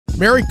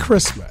Merry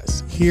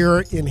Christmas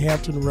here in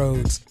Hampton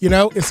Roads. You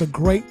know, it's a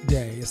great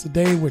day. It's a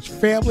day in which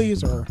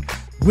families are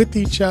with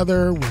each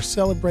other. We're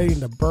celebrating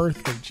the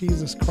birth of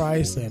Jesus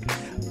Christ, and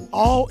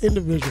all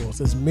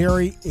individuals is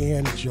merry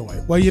and joy.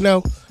 Well, you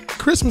know,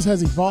 Christmas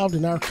has evolved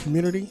in our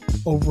community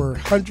over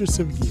hundreds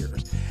of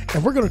years,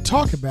 and we're going to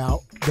talk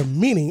about the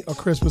meaning of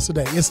Christmas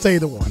today. It's Stay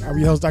the One. I'm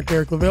your host, Dr.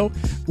 Eric Claville.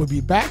 We'll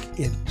be back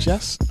in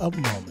just a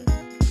moment.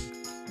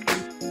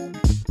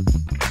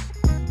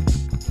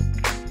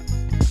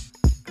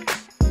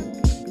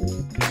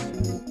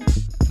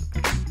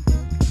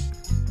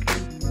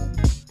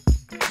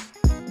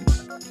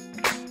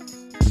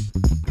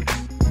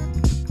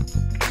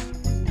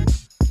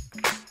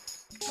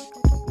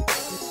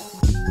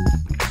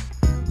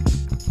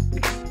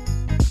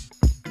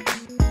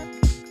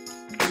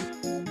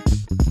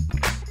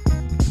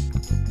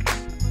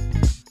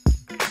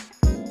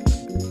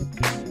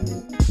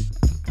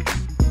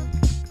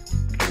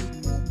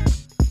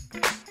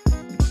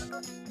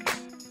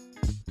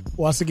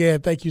 Once again,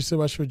 thank you so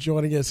much for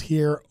joining us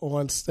here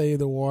on Stay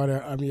the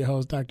Water. I'm your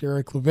host, Dr.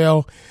 Eric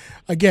Claville.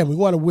 Again, we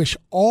want to wish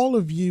all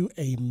of you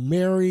a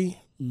Merry,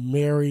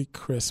 Merry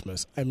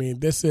Christmas. I mean,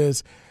 this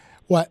is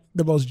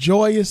the most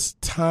joyous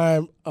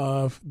time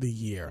of the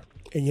year.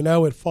 And, you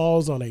know, it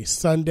falls on a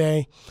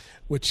Sunday,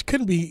 which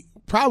couldn't be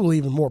probably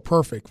even more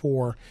perfect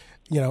for,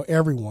 you know,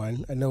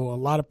 everyone. I know a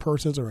lot of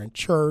persons are in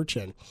church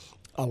and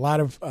a lot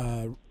of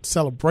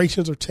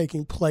celebrations are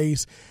taking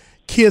place.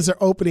 Kids are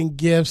opening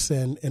gifts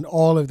and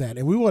all of that.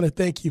 And we want to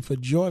thank you for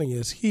joining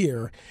us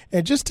here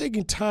and just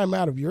taking time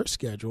out of your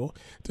schedule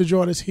to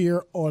join us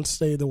here on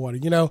Stay the Water.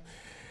 You know,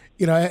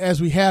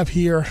 as we have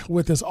here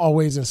with us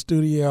always in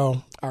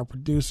studio, our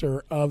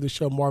producer of the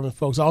show, Marvin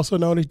Folks, also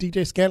known as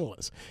DJ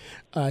Scandalous,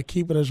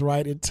 keeping us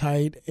right and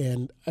tight.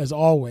 And as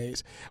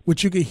always,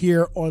 which you can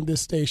hear on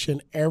this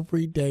station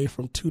every day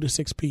from 2 to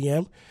 6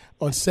 p.m.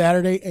 on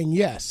Saturday, and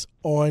yes,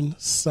 on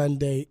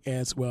Sunday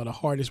as well, the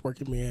hardest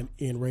working man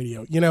in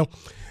radio. You know,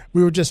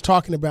 we were just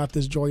talking about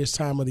this joyous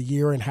time of the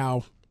year and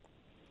how,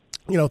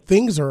 you know,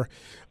 things are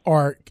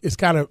it's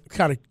kind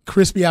of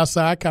crispy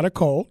outside, kind of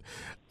cold,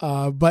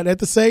 but at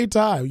the same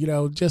time, you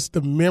know, just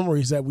the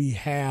memories that we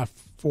have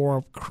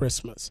for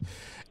Christmas,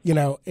 you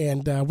know,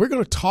 and we're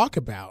going to talk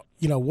about,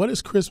 you know, what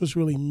does Christmas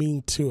really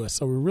mean to us?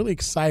 So we're really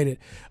excited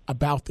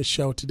about the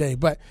show today.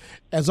 But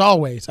as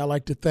always, I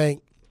like to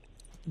thank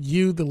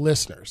you, the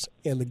listeners,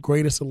 and the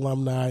greatest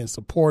alumni and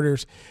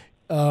supporters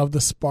of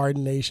the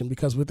Spartan Nation,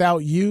 because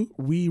without you,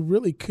 we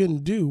really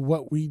couldn't do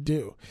what we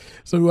do.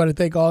 So we want to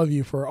thank all of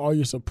you for all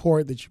your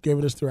support that you've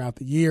given us throughout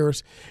the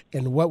years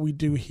and what we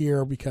do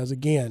here, because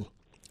again,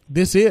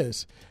 this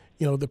is,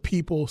 you know, the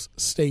People's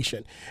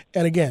Station.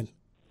 And again,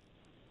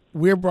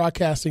 we're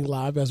broadcasting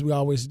live, as we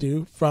always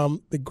do,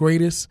 from the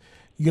greatest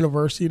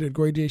university, the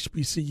greatest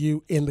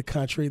HBCU in the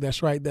country.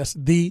 That's right. That's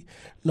the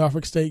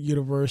Norfolk State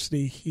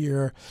University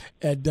here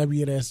at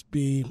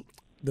WNSB,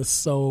 the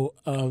soul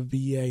of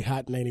VA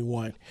Hot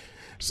 91.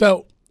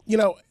 So, you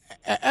know,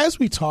 as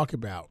we talk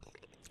about,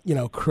 you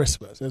know,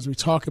 Christmas, as we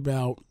talk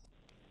about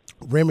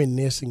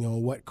reminiscing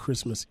on what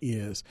Christmas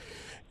is,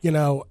 you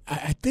know,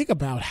 I think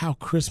about how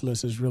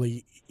Christmas has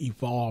really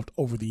evolved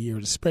over the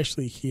years,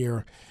 especially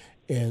here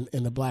in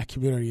the Black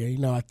community. You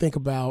know, I think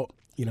about,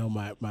 you know,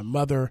 my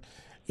mother,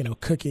 you know,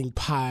 cooking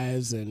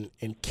pies and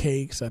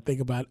cakes. I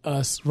think about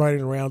us running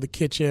around the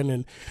kitchen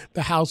and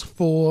the house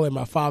full, and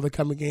my father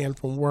coming in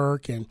from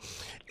work and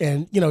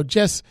you know,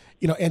 just,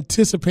 you know,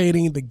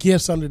 anticipating the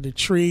gifts under the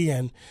tree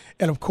and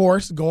of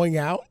course going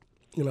out.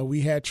 You know,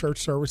 we had church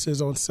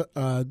services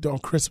on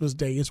Christmas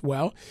Day as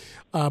well,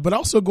 but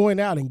also going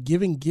out and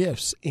giving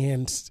gifts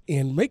and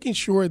making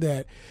sure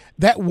that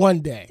one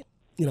day,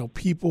 you know,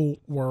 people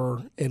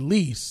were at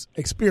least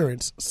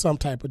experience some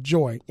type of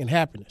joy and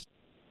happiness.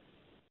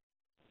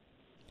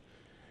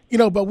 You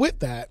know, but with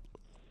that,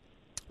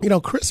 you know,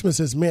 Christmas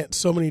has meant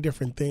so many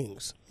different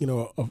things, you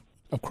know,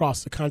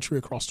 across the country,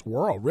 across the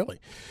world, really,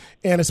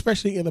 and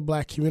especially in the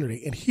Black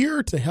community. And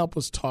here to help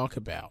us talk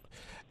about,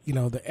 you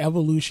know, the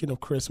evolution of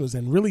Christmas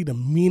and really the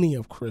meaning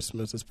of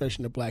Christmas,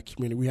 especially in the Black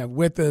community, we have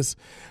with us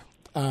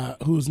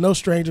who's no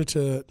stranger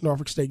to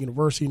Norfolk State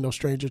University, no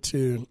stranger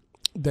to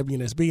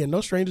WNSB, and no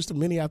strangers to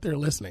many out there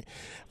listening.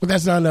 But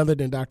that's none other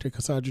than Dr.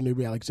 Cassandra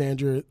Newby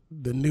Alexander,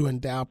 the new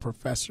endowed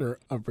professor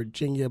of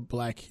Virginia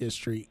Black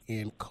History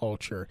and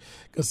Culture.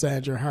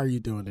 Cassandra, how are you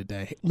doing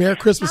today? Merry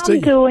Christmas to you.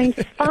 I'm doing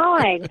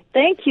fine.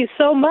 Thank you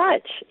so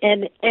much.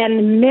 And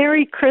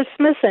Merry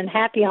Christmas and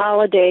Happy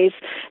Holidays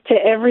to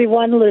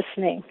everyone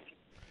listening.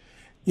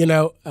 You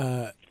know,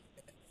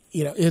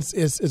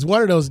 it's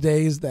one of those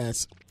days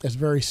that's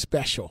very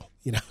special.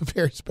 You know,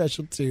 very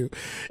special to,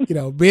 you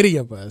know, many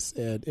of us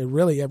and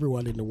really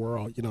everyone in the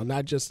world, you know,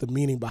 not just the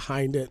meaning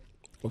behind it,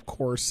 of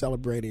course,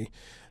 celebrating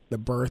the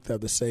birth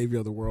of the Savior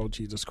of the world,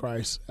 Jesus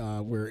Christ,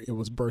 where it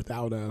was birthed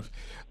out of,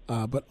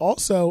 but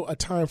also a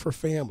time for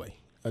family,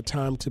 a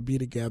time to be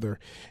together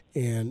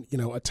and, you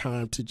know, a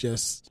time to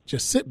just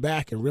sit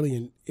back and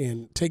really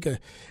and take a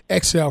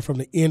exhale from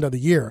the end of the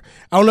year.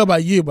 I don't know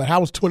about you, but how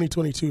was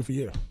 2022 for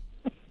you?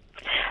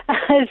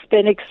 It's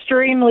been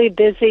extremely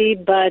busy,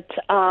 but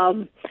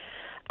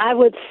I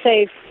would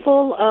say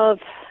full of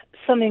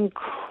some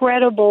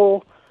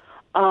incredible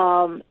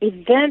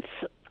events,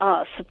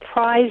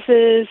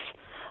 surprises,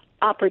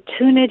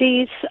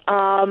 opportunities,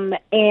 and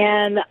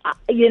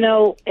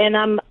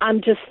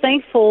I'm just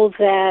thankful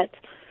that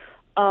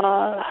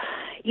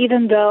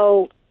even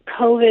though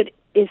COVID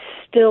is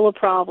still a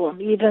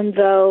problem, even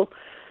though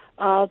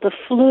the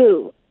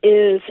flu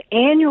is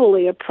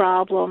annually a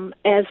problem,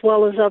 as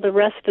well as other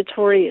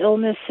respiratory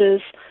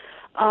illnesses,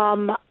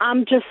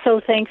 I'm just so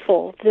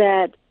thankful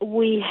that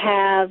we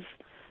have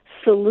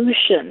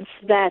solutions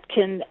that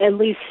can at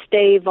least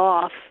stave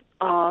off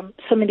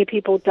so many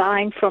people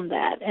dying from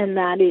that, and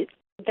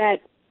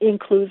that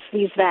includes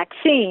these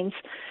vaccines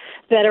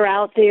that are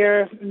out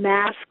there,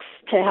 masks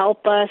to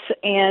help us.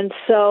 And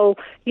so,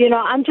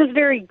 I'm just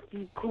very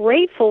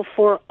grateful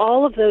for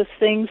all of those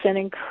things and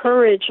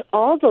encourage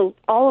all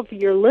of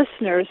your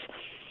listeners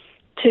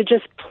to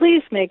just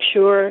please make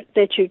sure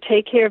that you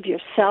take care of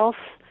yourself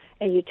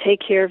and you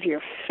take care of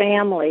your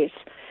families,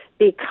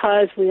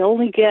 because we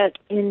only get,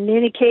 in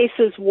many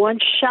cases, one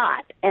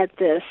shot at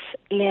this.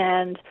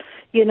 And,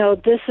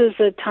 this is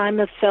a time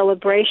of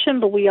celebration,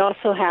 but we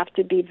also have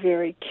to be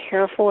very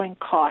careful and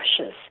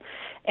cautious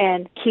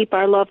and keep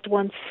our loved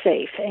ones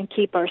safe and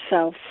keep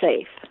ourselves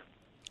safe.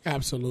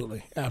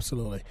 Absolutely.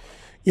 Absolutely.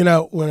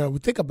 When we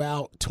think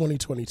about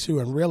 2022,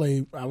 and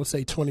really, I would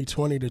say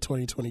 2020 to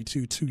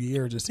 2022, 2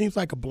 years, it seems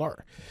like a blur.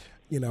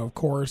 Of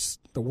course,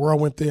 the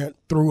world went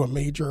through a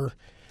major,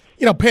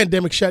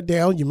 pandemic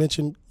shutdown. You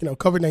mentioned,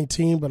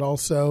 COVID-19, but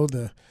also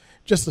the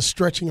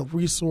stretching of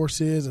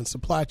resources and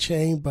supply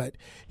chain. But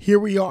here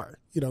we are.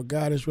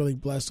 God has really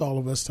blessed all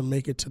of us to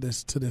make it to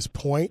this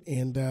point.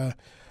 And,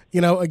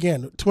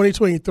 again,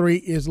 2023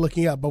 is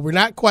looking up, but we're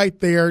not quite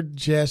there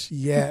just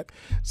yet.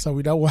 So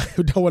we don't want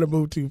to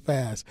move too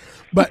fast.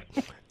 But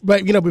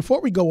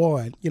before we go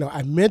on,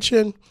 I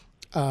mentioned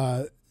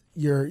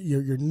your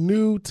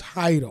new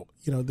title,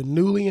 the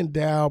newly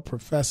endowed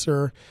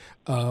professor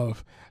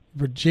of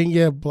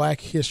Virginia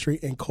Black History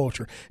and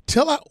Culture.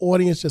 Tell our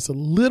audience just a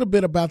little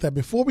bit about that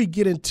before we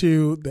get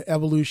into the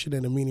evolution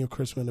and the meaning of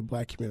Christmas in the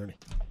Black community.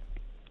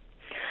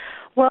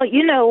 Well,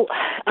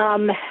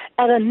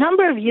 at a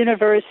number of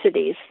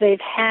universities,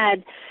 they've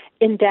had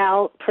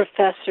endowed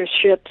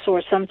professorships,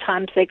 or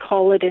sometimes they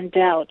call it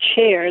endowed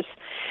chairs.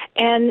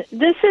 And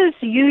this is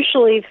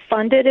usually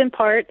funded in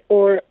part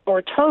or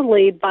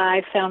totally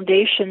by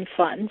foundation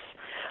funds.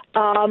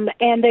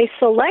 And they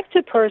select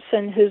a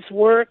person whose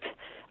work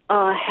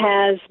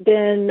has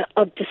been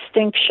of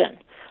distinction.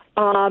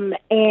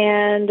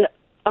 And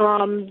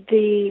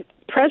the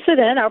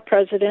president, our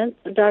president,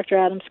 Dr.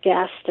 Adams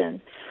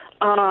Gaston,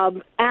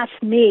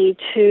 asked me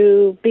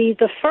to be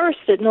the first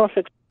at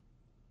Norfolk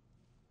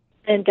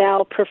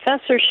endowed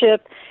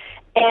professorship,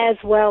 as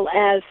well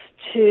as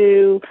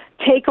to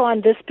take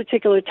on this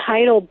particular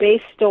title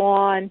based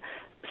on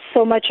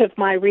so much of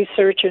my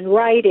research and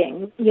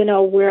writing,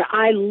 where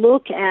I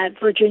look at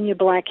Virginia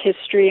Black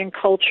history and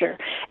culture.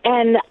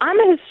 And I'm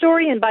a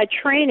historian by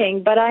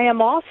training, but I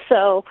am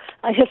also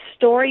a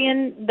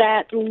historian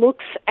that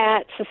looks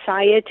at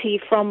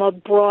society from a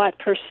broad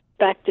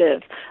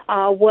perspective.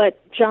 What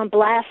John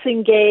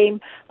Blassingame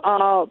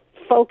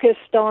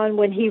focused on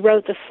when he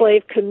wrote The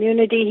Slave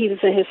Community, he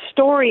was a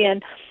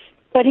historian,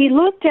 but he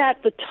looked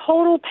at the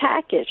total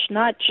package,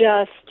 not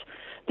just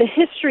the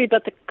history,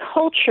 but the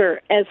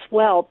culture as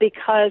well,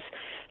 because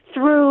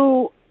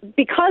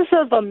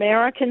of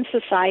American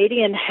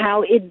society and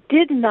how it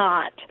did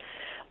not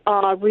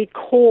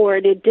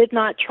record, it did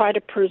not try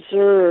to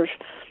preserve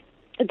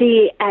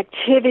the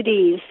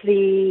activities,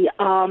 the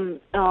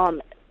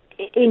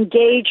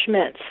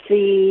engagements,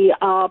 the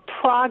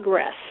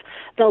progress,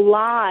 the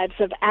lives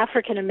of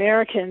African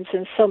Americans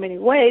in so many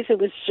ways. It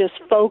was just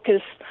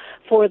focused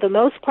for the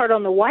most part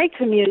on the white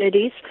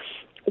communities.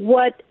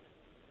 What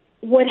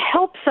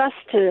helps us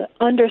to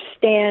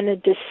understand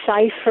and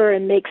decipher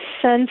and make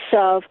sense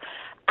of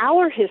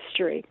our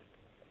history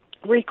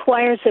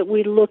requires that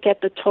we look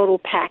at the total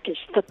package,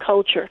 the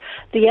culture,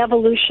 the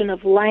evolution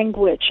of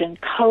language and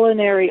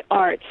culinary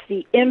arts,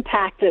 the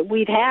impact that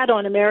we've had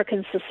on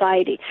American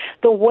society,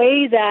 the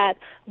way that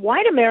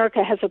white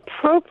America has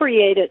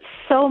appropriated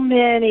so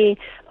many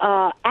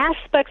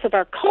aspects of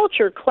our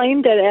culture,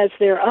 claimed it as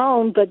their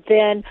own, but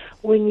then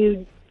when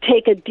you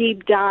take a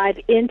deep dive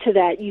into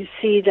that, you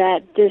see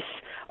that this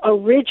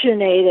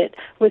originated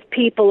with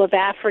people of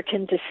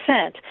African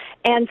descent.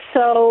 And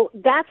so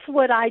that's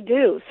what I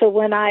do. So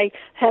when I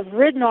have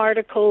written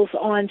articles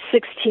on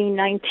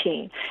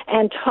 1619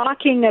 and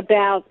talking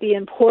about the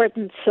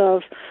importance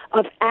of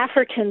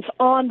Africans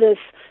on this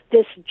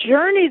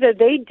journey that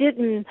they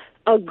didn't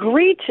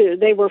agree to,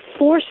 they were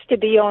forced to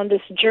be on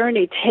this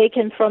journey,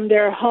 taken from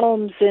their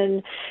homes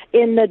from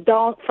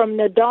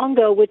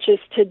Ndongo, which is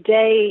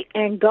today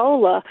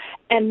Angola,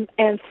 and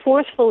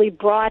forcefully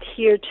brought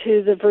here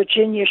to the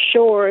Virginia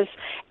shores,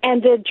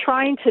 and then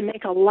trying to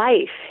make a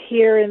life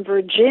here in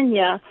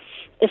Virginia,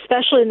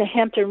 especially in the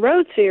Hampton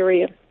Roads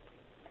area.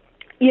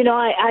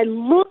 I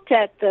looked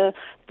at the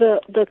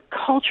the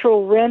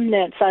cultural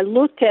remnants. I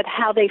looked at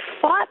how they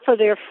fought for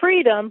their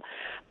freedom,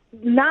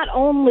 not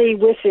only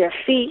with their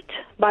feet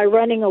by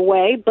running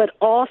away, but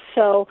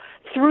also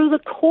through the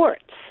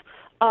courts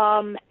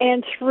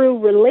and through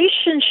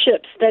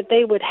relationships that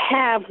they would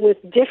have with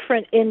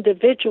different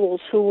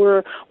individuals who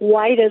were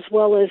white as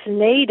well as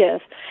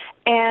Native.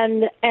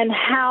 And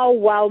how,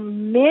 while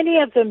many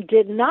of them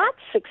did not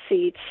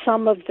succeed,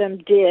 some of them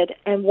did,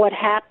 and what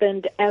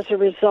happened as a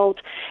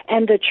result,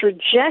 and the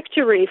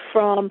trajectory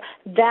from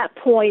that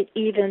point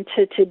even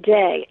to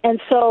today.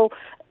 And so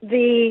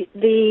the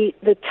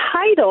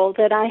title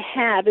that I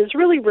have is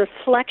really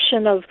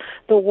reflection of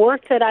the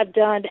work that I've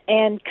done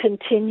and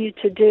continue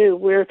to do.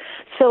 We're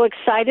so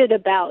excited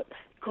about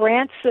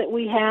grants that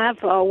we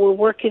have. We're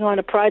working on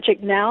a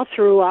project now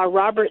through our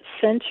Roberts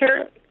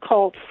Center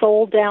called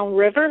Soul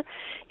Downriver,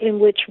 in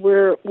which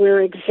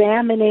we're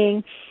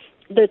examining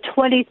the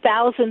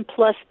 20,000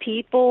 plus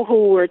people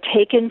who were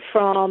taken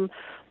from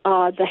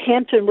the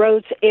Hampton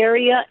Roads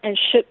area and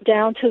shipped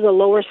down to the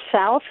lower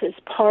South as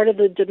part of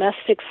the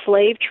domestic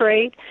slave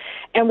trade.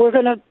 And we're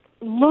going to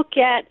look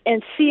at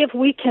and see if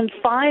we can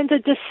find the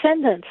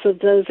descendants of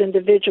those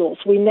individuals.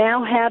 We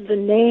now have the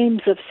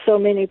names of so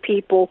many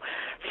people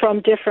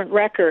from different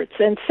records.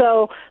 And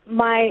so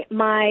my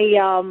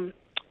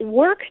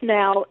work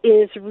now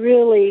is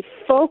really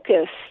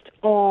focused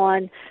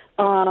on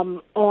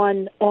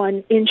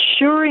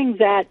ensuring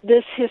that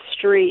this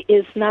history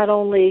is not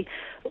only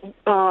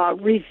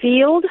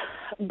revealed,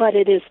 but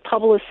it is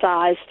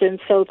publicized, and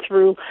so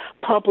through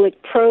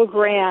public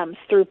programs,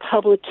 through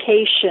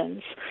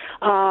publications,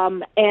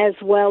 as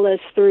well as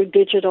through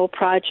digital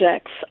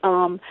projects.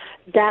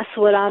 That's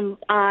what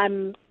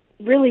I'm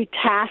really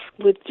tasked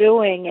with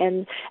doing,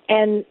 and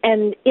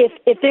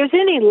if there's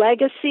any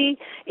legacy,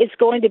 it's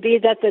going to be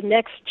that the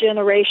next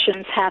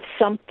generations have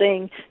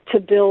something to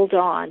build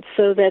on,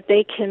 so that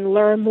they can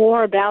learn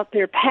more about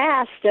their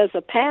past as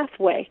a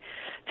pathway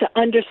to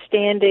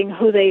understanding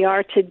who they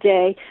are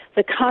today,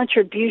 the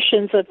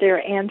contributions of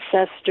their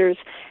ancestors,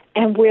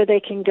 and where they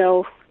can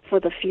go for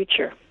the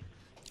future.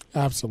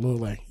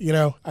 Absolutely. You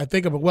know, I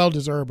think of it,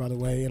 well-deserved, by the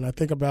way, and I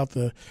think about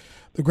the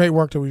great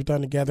work that we've done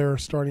together,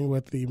 starting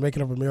with the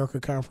Making of America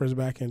conference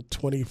back in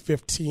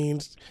 2015,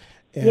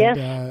 and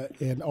yes.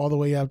 And all the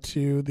way up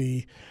to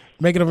the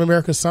Making of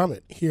America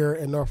summit here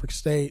in Norfolk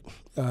State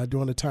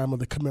during the time of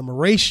the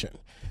commemoration,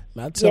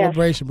 not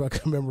celebration, yes,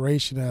 but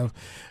commemoration of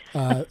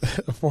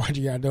 400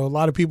 years. I know a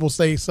lot of people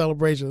say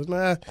celebrations.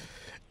 Nah,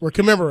 we're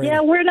commemorating.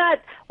 Yeah, we're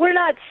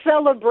not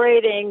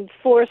celebrating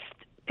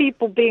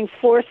people being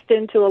forced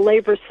into a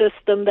labor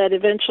system that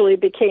eventually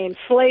became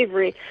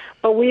slavery,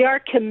 but we are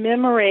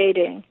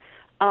commemorating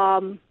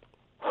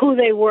who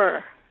they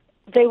were.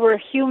 They were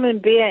human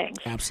beings.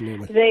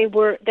 Absolutely.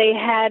 They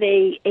had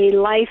a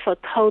life, a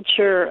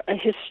culture, a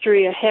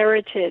history, a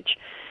heritage,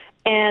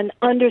 and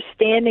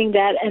understanding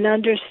that and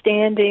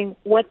understanding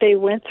what they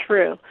went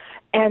through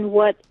and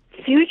what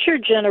future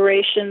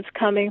generations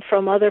coming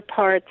from other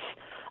parts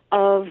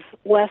of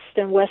West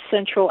and West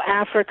Central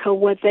Africa,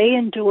 what they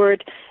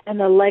endured and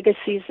the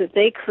legacies that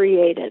they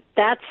created.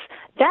 That's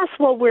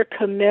what we're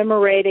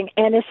commemorating,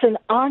 and it's an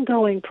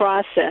ongoing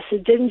process.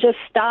 It didn't just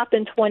stop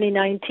in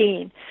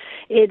 2019.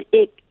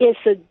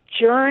 It's a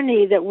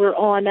journey that we're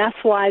on. That's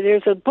why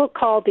there's a book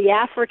called The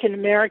African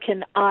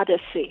American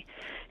Odyssey.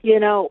 You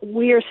know,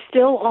 we are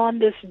still on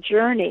this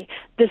journey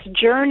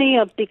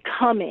of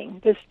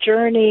becoming, this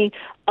journey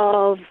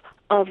of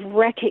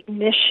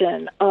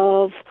recognition,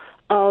 of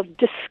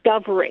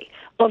discovery,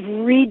 of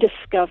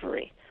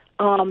rediscovery,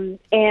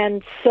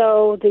 and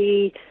so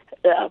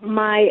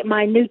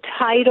my new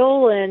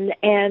title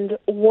and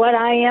what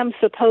I am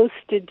supposed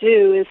to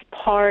do is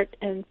part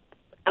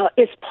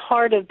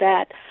of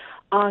that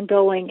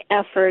ongoing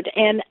effort,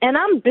 and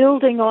I'm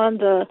building on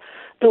the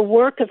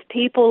work of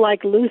people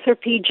like Luther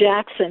P.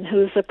 Jackson,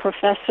 who's a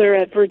professor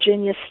at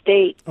Virginia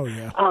State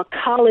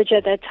College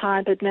at that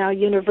time, but now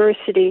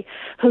university,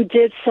 who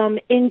did some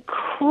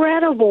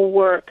incredible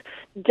work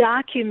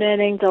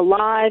documenting the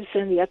lives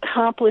and the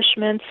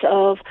accomplishments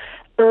of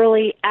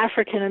early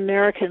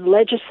African-American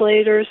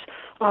legislators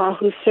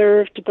who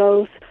served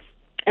both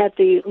at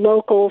the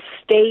local,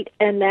 state,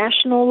 and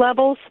national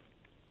levels,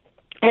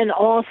 and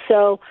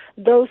also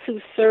those who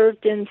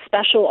served in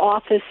special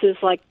offices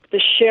like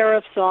the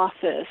sheriff's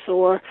office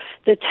or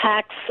the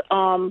tax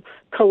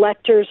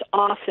collector's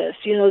office.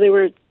 You know, they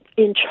were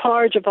in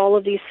charge of all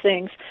of these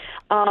things,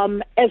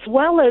 as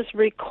well as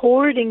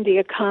recording the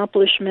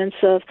accomplishments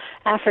of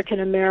African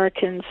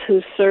Americans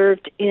who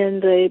served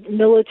in the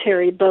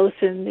military, both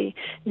in the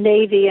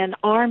Navy and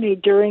Army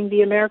during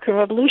the American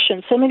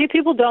Revolution. So many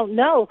people don't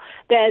know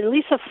that at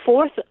least a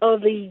fourth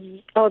of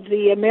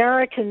the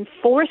American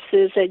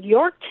forces at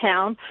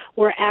Yorktown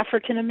were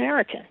African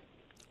American.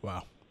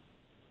 Wow.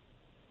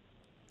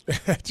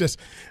 Just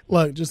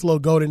little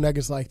golden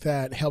nuggets like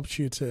that helps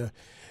you to,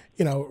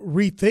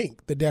 rethink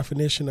the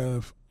definition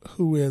of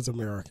who is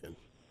American,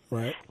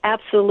 right?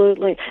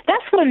 Absolutely.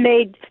 That's what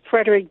made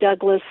Frederick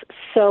Douglass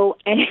so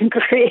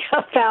angry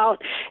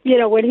about,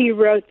 when he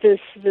wrote this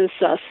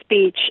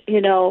speech,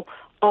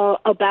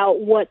 about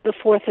what the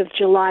 4th of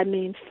July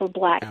means for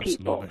black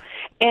people.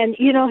 And,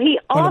 he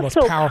one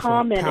also of the most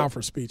commented.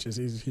 powerful speeches.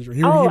 He wrote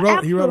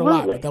a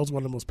lot, but that was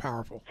one of the most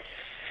powerful.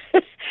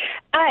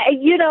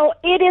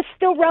 It is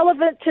still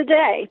relevant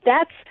today.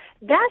 That's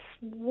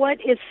what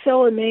is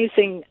so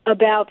amazing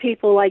about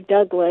people like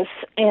Douglass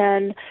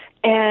and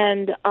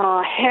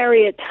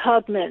Harriet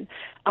Tubman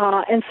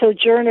and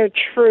Sojourner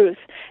Truth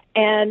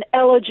and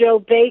Ella Jo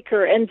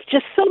Baker and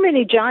just so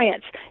many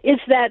giants, is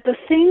that the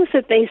things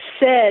that they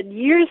said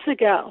years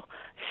ago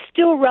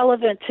still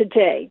relevant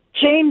today.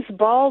 James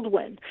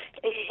Baldwin,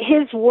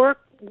 his work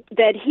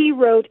that he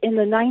wrote in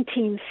the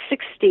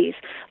 1960s,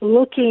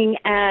 looking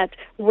at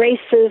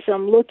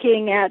racism,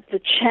 looking at the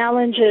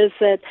challenges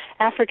that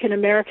African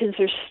Americans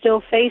are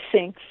still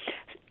facing,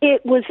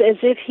 it was as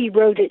if he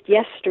wrote it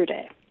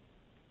yesterday,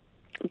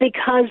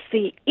 because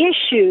the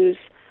issues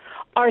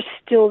are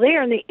still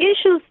there, and the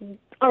issues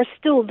are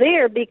still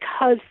there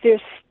because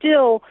there's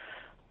still,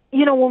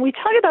 when we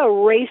talk about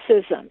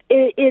racism,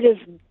 it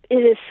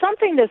is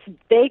something that's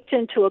baked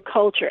into a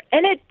culture,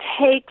 and it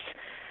takes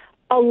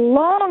a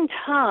long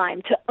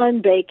time to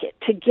unbake it,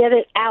 to get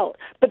it out.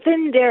 But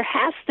then there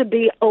has to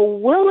be a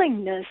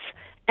willingness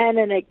and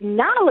an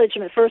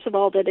acknowledgement, first of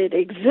all, that it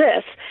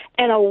exists,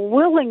 and a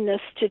willingness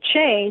to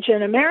change.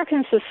 And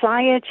American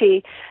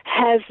society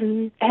has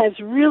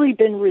really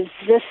been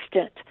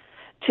resistant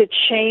to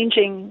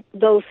changing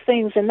those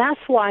things. And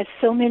that's why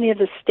so many of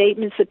the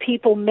statements that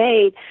people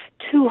made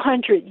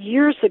 200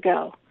 years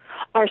ago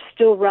are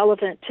still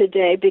relevant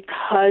today,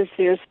 because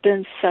there's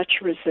been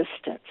such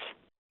resistance.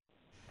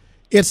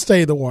 It's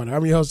Stay the Water.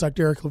 I'm your host,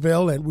 Dr. Eric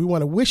Claville, and we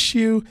want to wish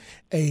you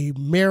a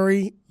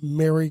Merry,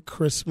 Merry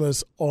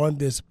Christmas on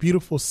this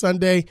beautiful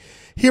Sunday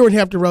here in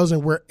Hampton Roads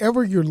and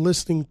wherever you're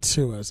listening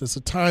to us. It's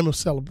a time of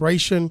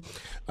celebration,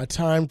 a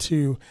time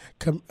to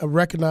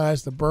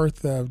recognize the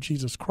birth of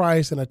Jesus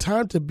Christ, and a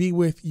time to be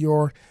with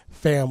your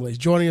families.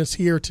 Joining us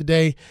here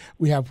today,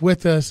 we have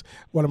with us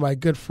one of my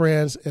good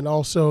friends and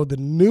also the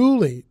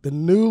newly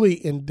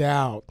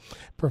endowed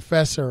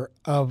professor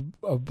of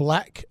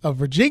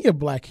Virginia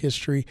Black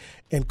History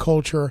and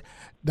Culture,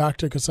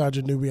 Dr.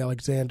 Cassandra Newby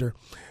Alexander.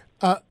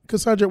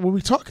 Cassandra, when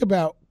we talk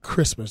about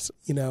Christmas,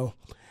 well,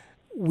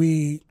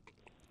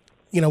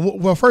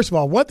 first of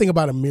all, one thing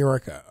about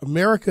America,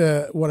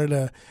 one of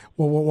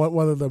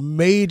the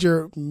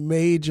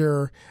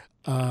major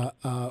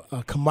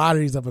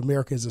commodities of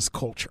America is its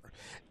culture.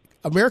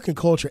 American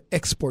culture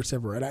exports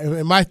everywhere.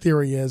 And my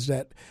theory is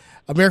that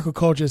American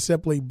culture is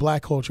simply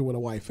black culture with a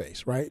white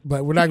face, right?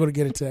 But we're not going to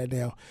get into that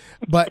now.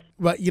 But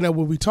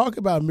when we talk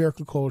about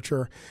American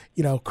culture,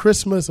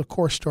 Christmas, of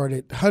course,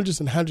 started hundreds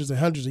and hundreds and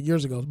hundreds of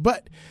years ago.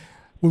 But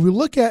when we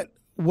look at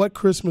what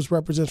Christmas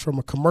represents from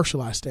a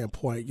commercialized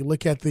standpoint, you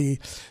look at the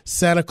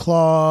Santa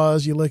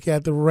Claus, you look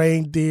at the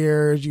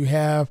reindeers, you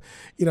have,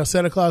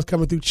 Santa Claus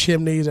coming through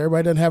chimneys.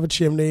 Everybody doesn't have a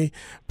chimney,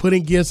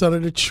 putting gifts under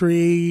the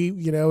tree,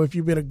 if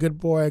you've been a good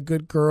boy, a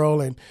good girl,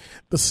 and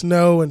the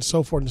snow and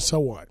so forth and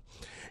so on.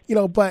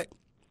 But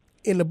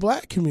in the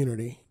black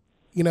community,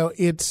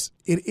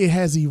 it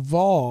has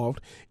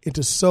evolved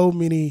into so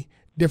many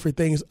different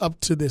things up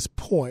to this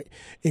point,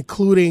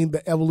 including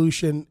the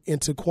evolution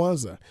into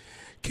Kwanzaa.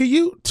 Can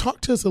you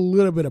talk to us a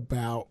little bit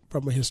about,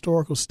 from a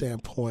historical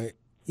standpoint,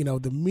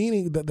 the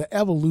meaning, the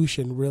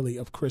evolution really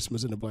of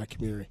Christmas in the black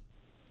community?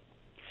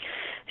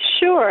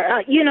 Sure.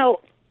 I'd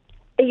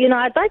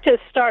like to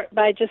start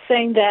by just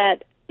saying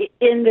that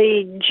in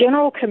the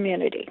general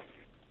community,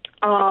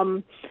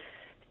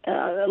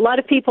 a lot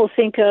of people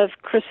think of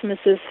Christmas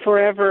as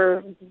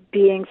forever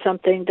being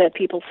something that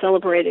people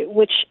celebrated,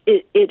 which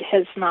it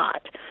has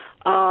not.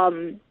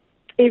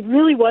 It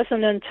really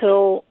wasn't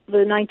until the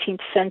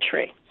 19th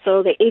century,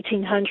 so the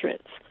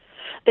 1800s,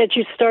 that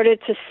you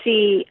started to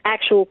see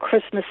actual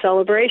Christmas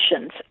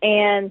celebrations.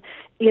 And,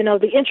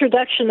 the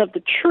introduction of the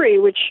tree,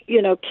 which,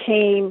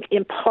 came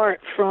in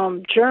part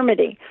from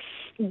Germany,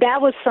 that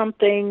was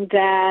something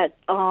that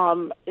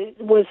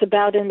was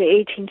about in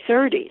the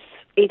 1830s.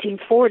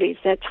 1840s,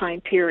 that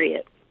time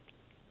period.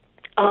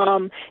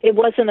 It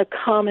wasn't a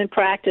common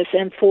practice,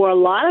 and for a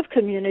lot of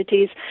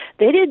communities,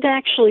 they didn't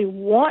actually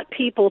want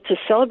people to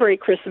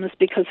celebrate Christmas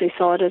because they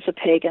saw it as a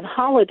pagan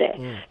holiday.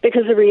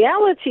 Because the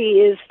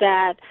reality is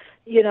that,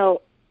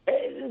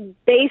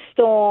 based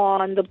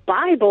on the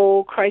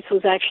Bible, Christ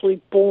was actually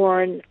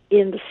born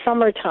in the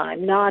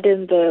summertime, not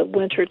in the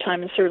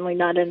wintertime, and certainly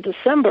not in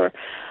December.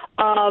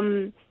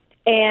 And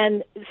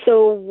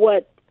so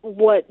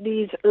what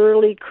these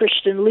early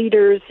Christian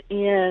leaders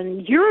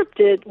in Europe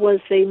did was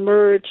they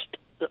merged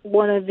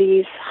one of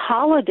these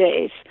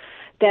holidays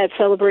that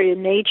celebrated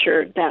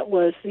nature, that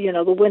was,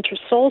 the winter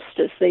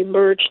solstice. They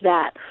merged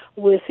that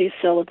with the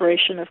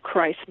celebration of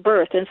Christ's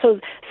birth. And so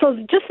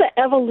just the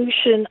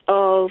evolution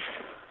of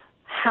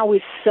how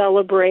we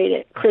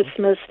celebrated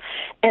Christmas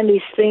and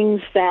these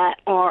things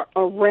that are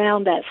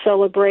around that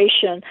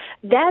celebration,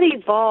 that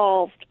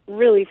evolved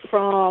really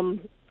from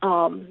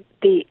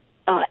the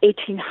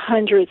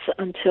 1800s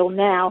until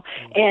now.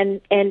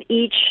 And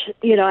each,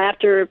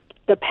 after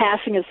the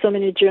passing of so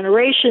many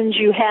generations,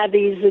 you have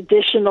these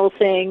additional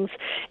things,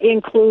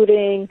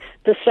 including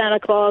the Santa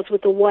Claus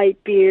with the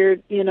white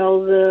beard,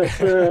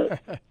 the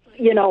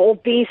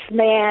obese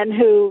man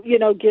who,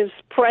 gives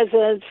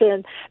presents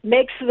and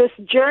makes this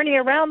journey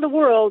around the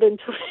world in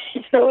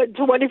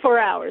 24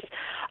 hours.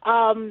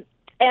 And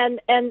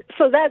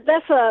so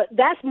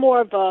that's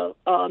more of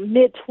a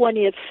mid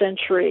 20th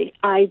century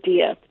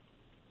idea.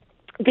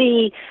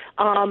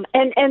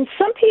 And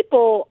some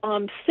people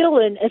still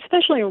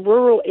especially in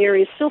rural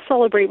areas, still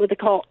celebrate what they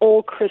call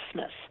Old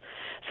Christmas.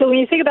 So when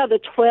you think about the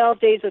 12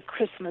 Days of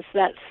Christmas,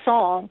 that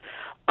song,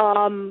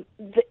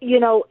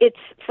 it's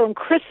from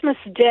Christmas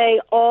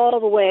Day all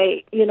the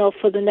way,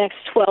 for the next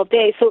 12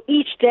 days. So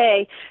each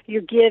day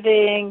you're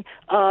giving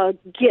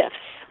gifts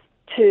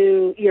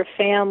to your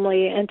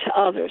family and to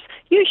others,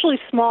 usually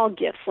small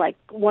gifts, like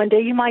one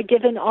day you might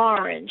give an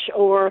orange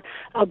or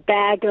a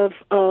bag of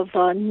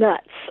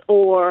nuts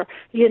or,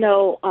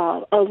 little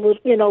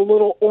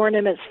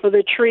ornaments for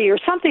the tree or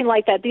something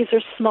like that. These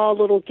are small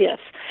little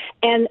gifts.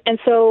 And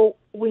so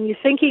when you're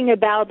thinking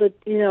about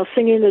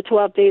singing the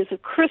 12 Days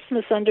of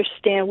Christmas,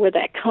 understand where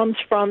that comes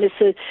from.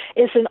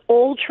 It's an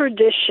old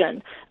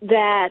tradition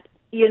that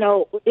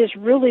is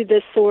really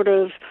this sort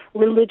of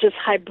religious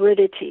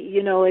hybridity.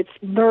 It's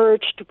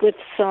merged with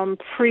some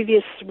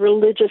previous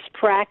religious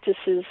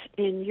practices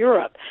in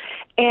Europe.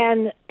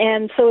 And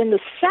so in the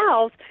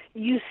South,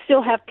 you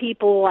still have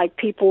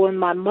people in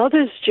my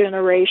mother's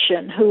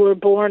generation who were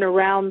born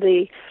around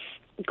the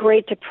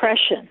Great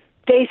Depression.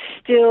 They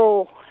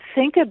still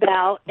think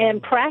about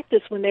and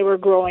practice when they were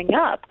growing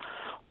up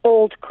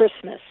Old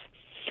Christmas.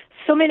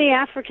 So many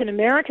African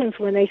Americans,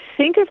 when they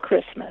think of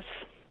Christmas,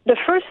 the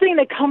first thing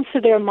that comes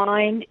to their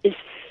mind is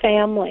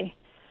family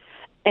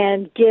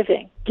and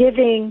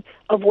giving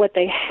of what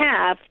they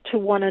have to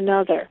one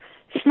another.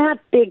 It's not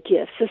big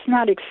gifts. It's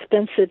not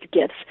expensive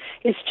gifts.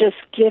 It's just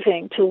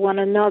giving to one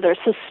another.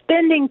 So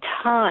spending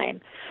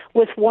time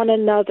with one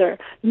another,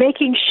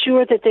 making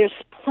sure that there's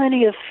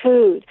plenty of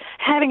food,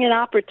 having an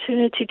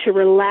opportunity to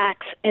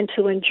relax and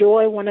to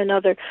enjoy one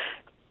another.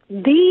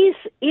 These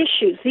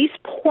issues, these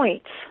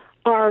points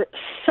are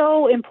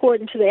so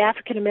important to the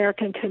African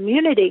American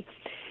community,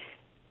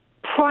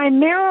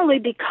 primarily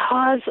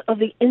because of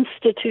the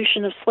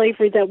institution of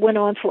slavery that went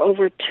on for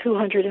over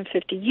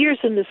 250 years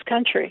in this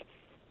country.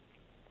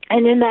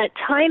 And in that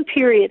time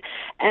period,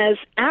 as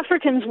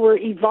Africans were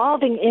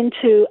evolving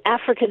into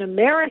African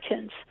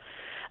Americans,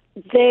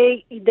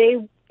 they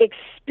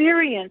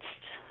experienced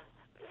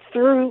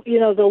through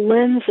the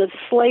lens of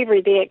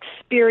slavery, they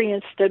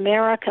experienced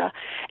America,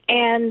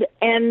 and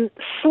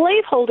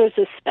slaveholders,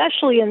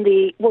 especially in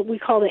the what we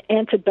call the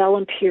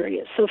antebellum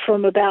period. So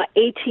from about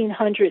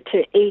 1800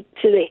 to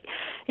the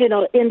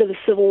end of the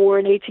Civil War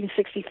in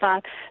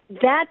 1865,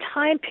 that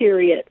time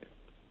period,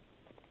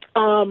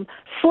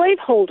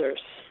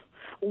 slaveholders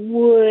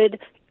would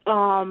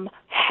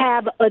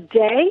have a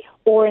day,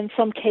 or in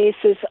some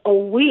cases a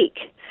week,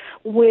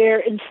 where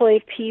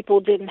enslaved people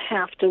didn't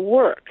have to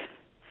work.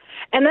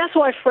 And that's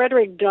why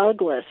Frederick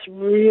Douglass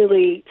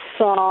really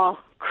saw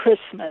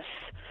Christmas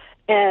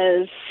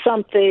as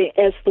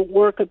the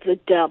work of the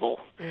devil,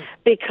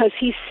 because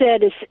he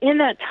said it's in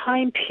that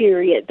time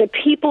period that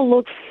people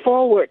look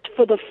forward,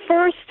 for the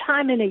first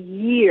time in a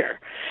year,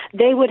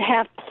 they would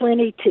have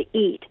plenty to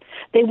eat.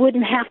 They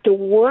wouldn't have to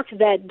work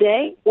that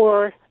day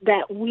or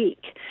that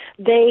week.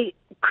 They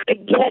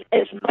could get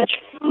as much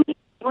food and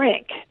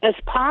drink as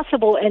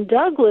possible. And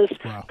Douglass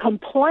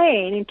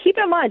complained, and keep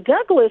in mind,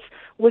 Douglass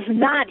was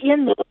not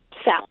in the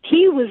South.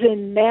 He was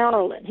in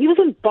Maryland. He was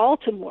in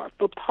Baltimore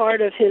for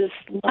part of his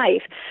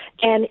life,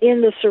 and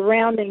in the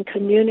surrounding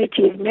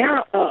community of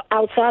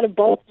outside of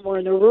Baltimore,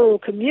 in the rural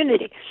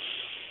community.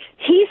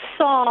 He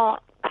saw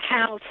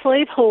how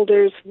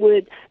slaveholders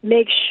would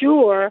make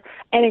sure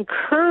and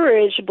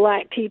encourage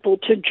black people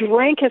to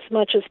drink as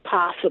much as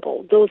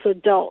possible, those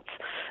adults,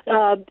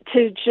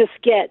 to just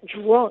get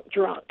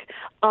drunk.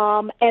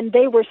 And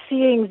they were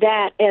seeing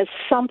that as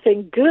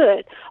something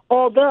good.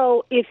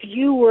 Although if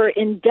you were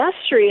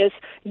industrious,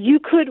 you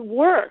could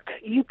work.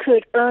 You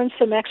could earn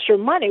some extra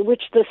money,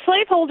 which the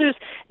slaveholders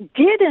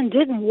did and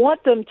didn't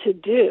want them to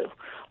do.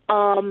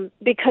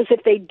 Because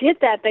if they did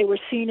that, they were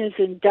seen as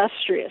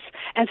industrious.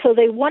 And so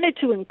they wanted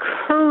to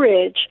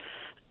encourage,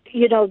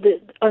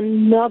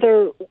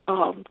 another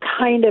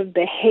kind of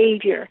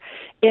behavior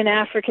in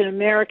African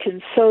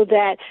Americans so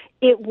that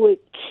it would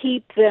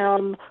keep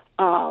them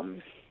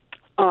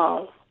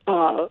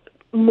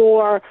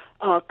more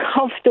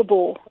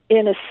comfortable,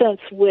 in a sense,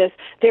 with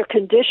their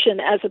condition,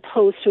 as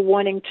opposed to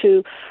wanting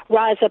to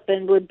rise up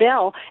and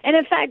rebel. And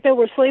in fact, there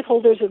were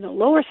slaveholders in the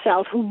Lower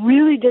South who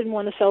really didn't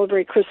want to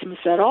celebrate Christmas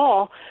at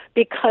all,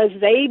 because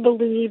they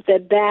believed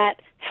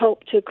that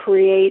helped to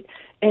create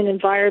an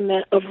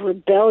environment of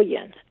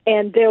rebellion.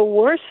 And there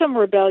were some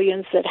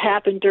rebellions that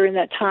happened during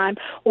that time,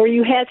 where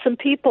you had some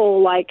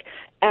people like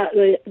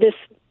this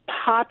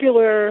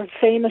popular,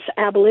 famous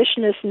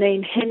abolitionist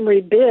named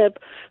Henry Bibb,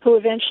 who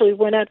eventually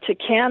went up to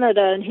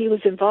Canada, and he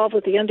was involved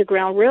with the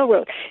Underground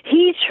Railroad.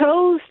 He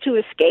chose to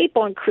escape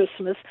on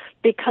Christmas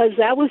because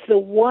that was the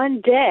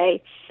one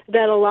day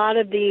that a lot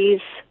of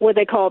these, what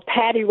they call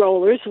paddy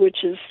rollers,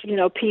 which is,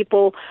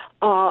 people,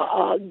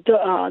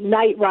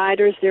 night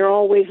riders, they're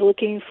always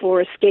looking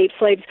for escaped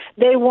slaves,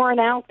 they weren't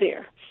out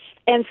there.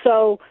 And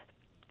so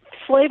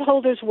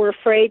slaveholders were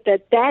afraid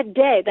that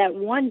day, that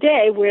one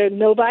day where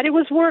nobody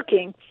was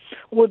working,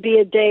 would be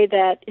a day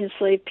that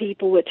enslaved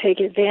people would take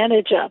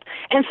advantage of.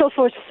 And so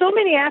for so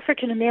many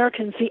African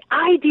Americans, the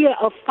idea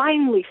of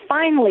finally,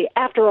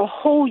 after a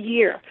whole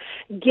year,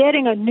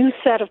 getting a new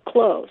set of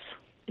clothes.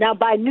 Now,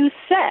 by new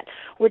set,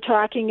 we're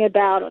talking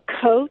about a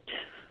coat,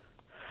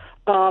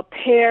 a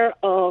pair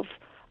of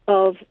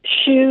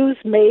shoes,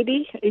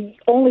 maybe,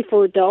 only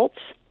for adults,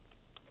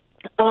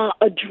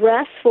 a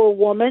dress for a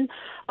woman,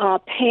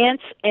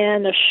 pants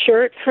and a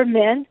shirt for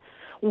men.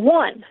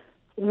 One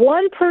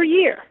per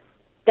year.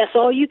 That's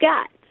all you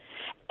got.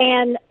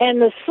 And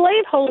the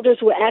slaveholders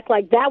would act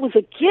like that was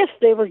a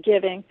gift they were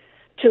giving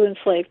to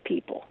enslaved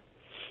people.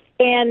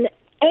 And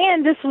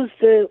this was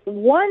the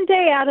one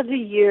day out of the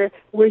year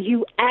where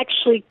you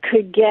actually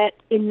could get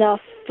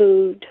enough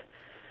food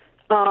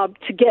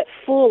to get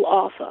full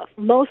off of.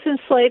 Most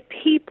enslaved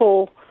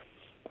people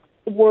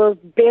were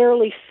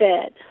barely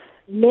fed.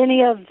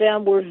 Many of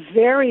them were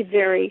very,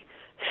 very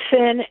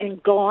thin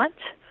and gaunt.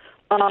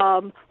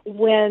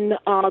 When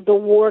the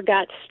war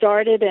got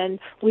started and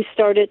we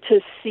started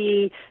to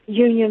see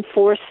Union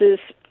forces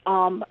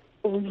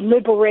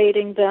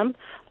liberating them,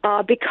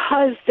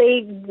 because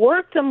they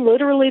worked them,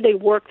 literally they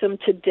worked them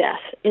to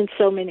death in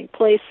so many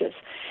places.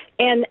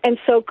 And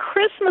so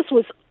Christmas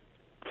was,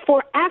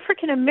 for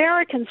African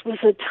Americans, was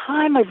a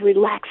time of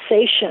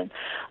relaxation.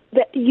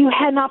 That you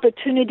had an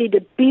opportunity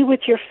to be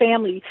with your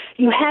family.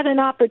 You had an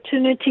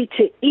opportunity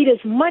to eat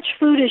as much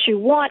food as you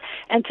want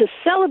and to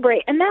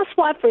celebrate. And that's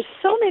why for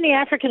so many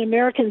African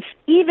Americans,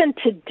 even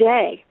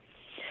today,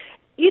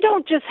 you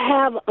don't just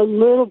have a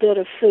little bit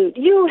of food.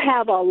 You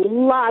have a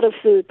lot of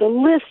food. The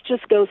list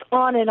just goes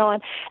on.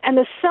 And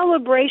the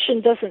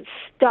celebration doesn't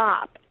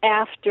stop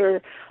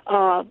after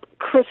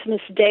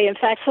Christmas Day. In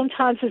fact,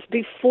 sometimes it's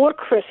before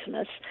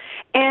Christmas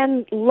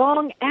and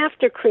long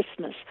after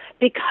Christmas,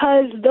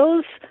 because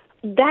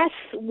that's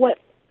what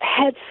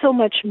had so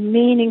much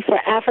meaning for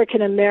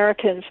African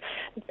Americans.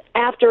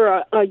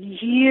 After a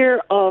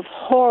year of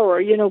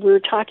horror, we were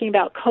talking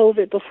about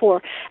COVID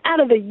before,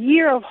 out of a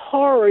year of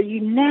horror, you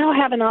now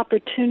have an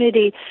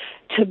opportunity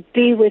to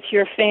be with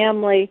your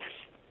family,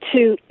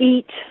 to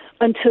eat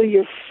until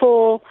you're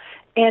full,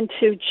 and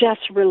to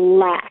just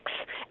relax.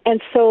 And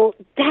so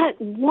that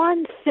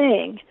one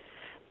thing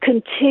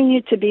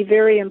continued to be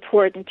very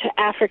important to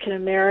African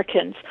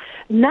Americans,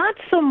 not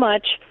so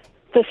much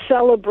the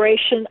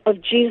celebration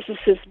of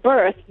Jesus'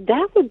 birth,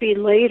 that would be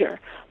later,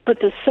 but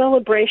the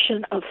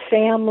celebration of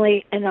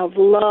family and of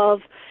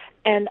love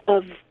and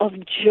of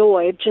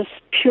joy, just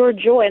pure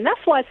joy. And that's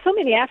why so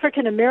many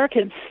African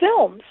American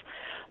films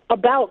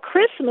about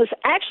Christmas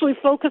actually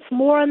focus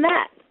more on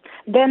that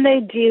than they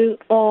do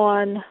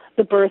on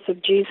the birth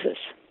of Jesus.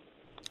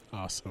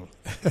 Awesome.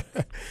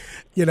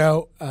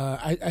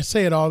 I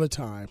say it all the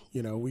time.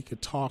 We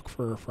could talk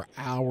for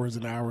hours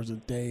and hours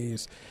and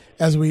days,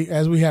 as we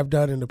have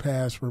done in the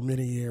past for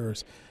many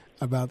years,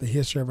 about the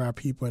history of our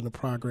people and the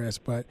progress.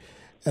 But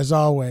as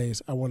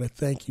always, I want to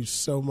thank you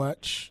so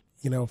much,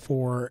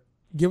 for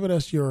giving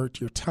us your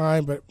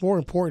time, but more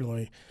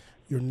importantly,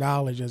 your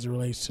knowledge as it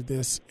relates to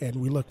this. And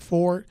we look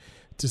forward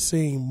to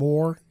seeing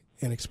more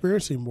and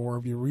experiencing more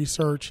of your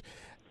research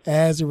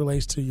as it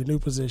relates to your new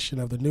position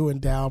of the new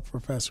Endowed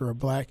Professor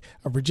of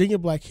Virginia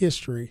Black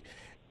History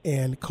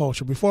and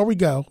Culture. Before we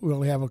go, we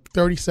only have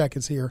 30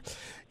 seconds here.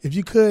 If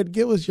you could,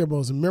 give us your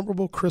most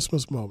memorable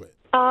Christmas moment.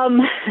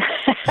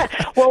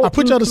 Well, I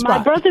put you on the spot.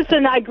 My brothers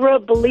and I grew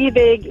up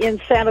believing in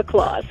Santa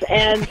Claus,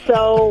 and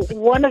so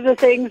one of the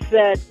things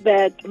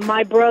that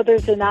my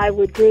brothers and I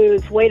would do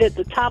is wait at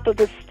the top of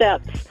the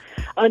steps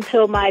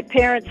until my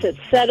parents had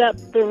set up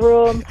the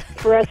room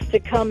for us to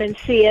come and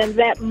see. And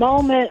that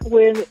moment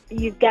when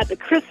you've got the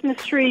Christmas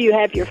tree, you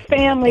have your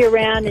family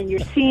around, and you're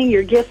seeing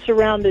your gifts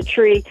around the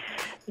tree,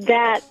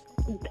 that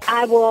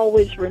I will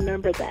always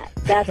remember that.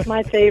 That's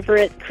my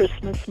favorite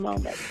Christmas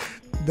moment.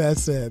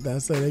 That's it.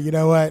 You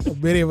know what?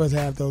 Many of us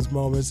have those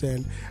moments.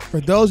 And for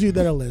those of you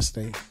that are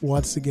listening,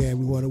 once again,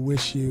 we want to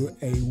wish you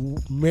a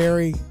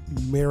Merry,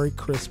 Merry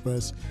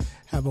Christmas.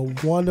 Have a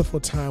wonderful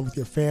time with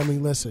your family.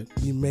 Listen,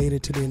 you made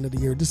it to the end of the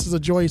year. This is a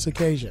joyous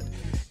occasion.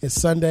 It's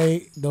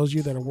Sunday. Those of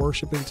you that are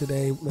worshiping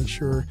today, make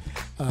sure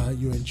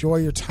you enjoy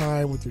your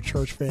time with your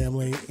church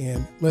family.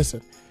 And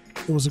listen,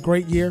 it was a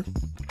great year.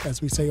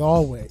 As we say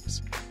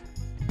always,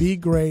 be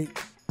great,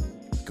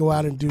 go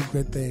out and do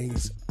good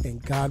things,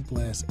 and God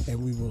bless.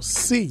 And we will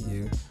see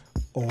you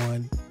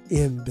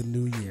in the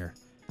new year.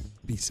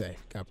 Be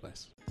safe. God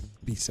bless.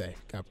 Be safe.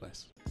 God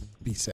bless. Be safe.